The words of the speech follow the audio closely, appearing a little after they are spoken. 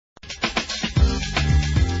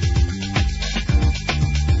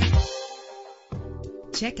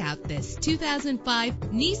Check out this 2005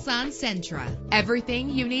 Nissan Sentra.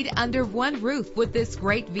 Everything you need under one roof with this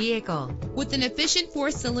great vehicle. With an efficient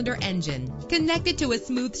 4-cylinder engine connected to a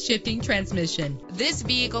smooth shifting transmission, this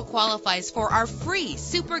vehicle qualifies for our free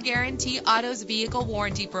Super Guarantee Autos Vehicle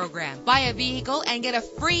Warranty Program. Buy a vehicle and get a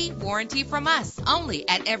free warranty from us only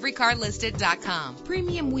at everycarlisted.com.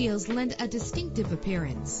 Premium wheels lend a distinctive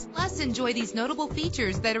appearance. Plus, enjoy these notable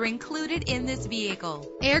features that are included in this vehicle: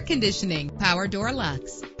 air conditioning, power door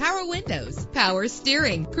locks, power windows, power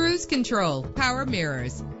steering, cruise control, power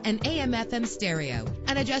mirrors, an AM/FM stereo,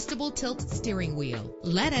 an adjustable tilt steering wheel.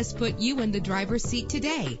 Let us put you in the driver's seat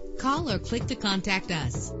today. Call or click to contact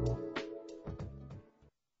us.